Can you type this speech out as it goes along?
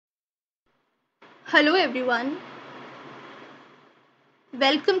Hello everyone,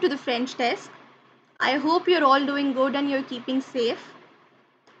 welcome to the French desk. I hope you're all doing good and you're keeping safe.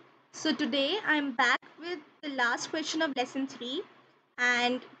 So today I'm back with the last question of lesson 3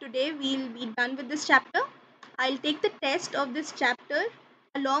 and today we'll be done with this chapter. I'll take the test of this chapter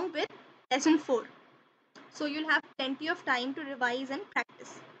along with lesson 4. So you'll have plenty of time to revise and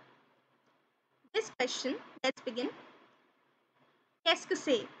practice. This question, let's begin. Qu'est-ce que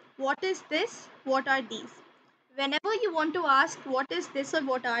c'est? What is this? What are these? Whenever you want to ask what is this or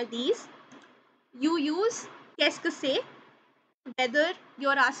what are these, you use qu'est-ce que c'est, whether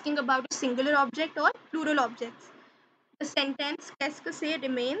you're asking about a singular object or plural objects. The sentence qu'est-ce que c'est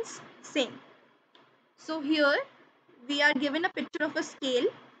remains same. So here we are given a picture of a scale,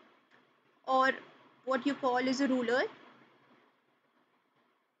 or what you call is a ruler.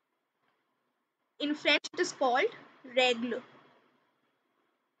 In French it is called règle.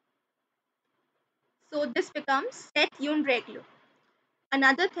 So this becomes c'est une règle.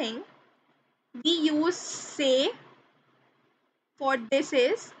 Another thing we use c'est for this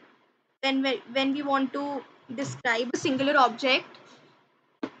is when we want to describe a singular object,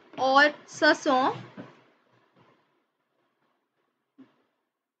 or ce sont.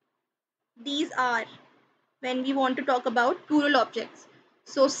 These are when we want to talk about plural objects.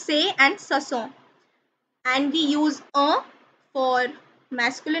 So c'est and ce sont. And we use un for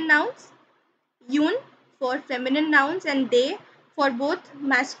masculine nouns, une for feminine nouns, and they for both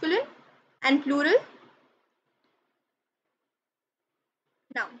masculine and plural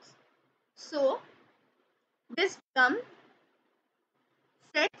nouns. So this becomes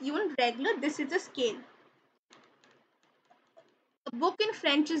c'est une règle. This is a scale. A book in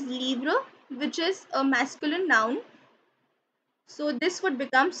French is livre, which is a masculine noun. So this would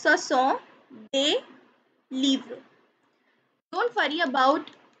become ce sont des livres. Don't worry about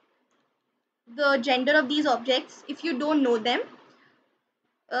the gender of these objects. If you don't know them,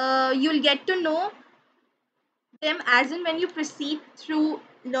 you'll get to know them as in when you proceed through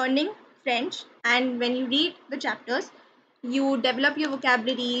learning French, and when you read the chapters, you develop your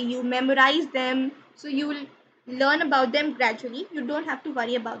vocabulary, you memorize them, so you will learn about them gradually. You don't have to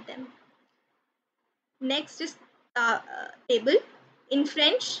worry about them. Next is table. In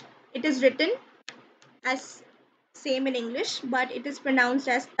French, it is written as same in English, but it is pronounced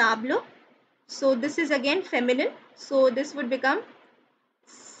as table. So this is again feminine. So this would become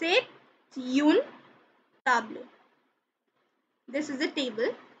c'est une table. This is a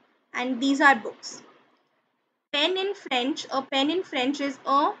table and these are books. Pen in French, a pen in French is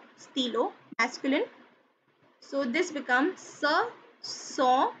a stylo, masculine. So this becomes ce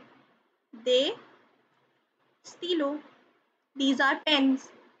sont des stylos. These are pens.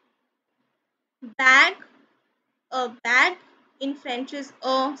 Bag, a bag in French is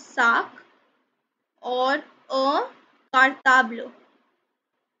a sac or a cartable.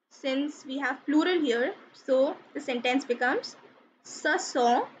 Since we have plural here, so the sentence becomes ce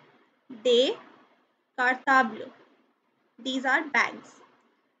sont des cartables. These are bags.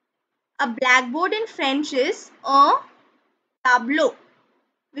 A blackboard in French is a tableau,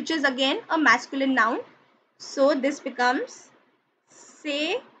 which is again a masculine noun. So this becomes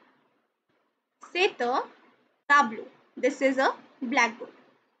c'est un tableau. This is a blackboard.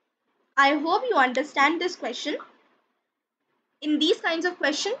 I hope you understand this question. In these kinds of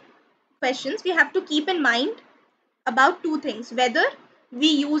questions, we have to keep in mind about two things: whether we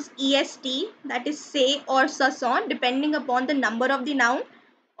use est, that is say or ce sont, depending upon the number of the noun,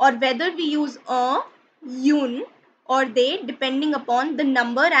 or whether we use un, une or they, depending upon the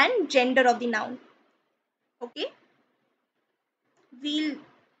number and gender of the noun. Okay, we'll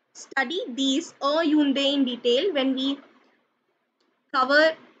study these un, une, they in detail when we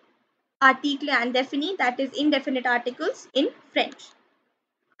cover article indéfini, that is indefinite articles in French.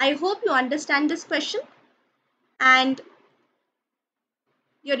 I hope you understand this question and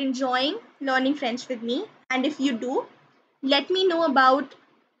you're enjoying learning French with me. And if you do, let me know about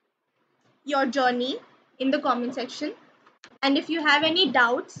your journey in the comment section. And if you have any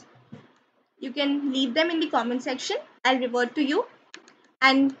doubts, you can leave them in the comment section. I'll revert to you.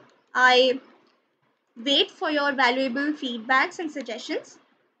 And I wait for your valuable feedbacks and suggestions,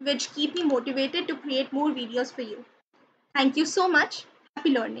 which keep me motivated to create more videos for you. Thank you so much.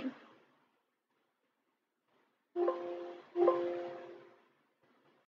 Happy learning.